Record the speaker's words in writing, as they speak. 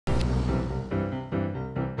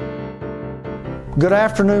Good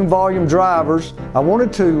afternoon, volume drivers. I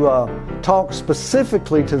wanted to talk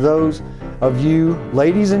specifically to those of you,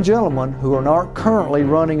 ladies and gentlemen, who are not currently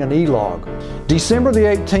running an E-log. December the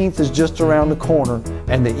 18th is just around the corner,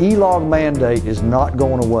 and the E-log mandate is not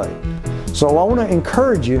going away. So I want to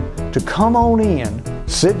encourage you to come on in,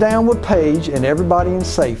 sit down with Paige and everybody in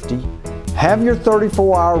safety, have your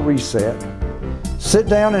 34-hour reset, sit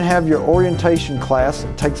down and have your orientation class.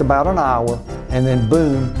 It takes about an hour, and then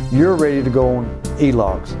boom, you're ready to go on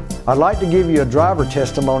E-logs. I'd like to give you a driver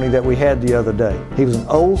testimony that we had the other day. He was an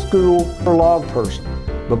old school log person,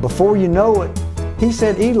 but before you know it, he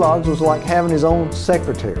said E-logs was like having his own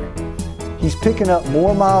secretary. He's picking up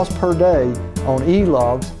more miles per day on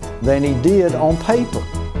E-logs than he did on paper.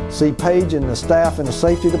 See Paige and the staff in the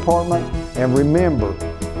safety department, and remember,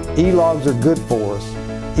 E-logs are good for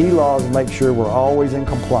us. E-logs make sure we're always in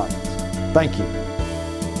compliance. Thank you.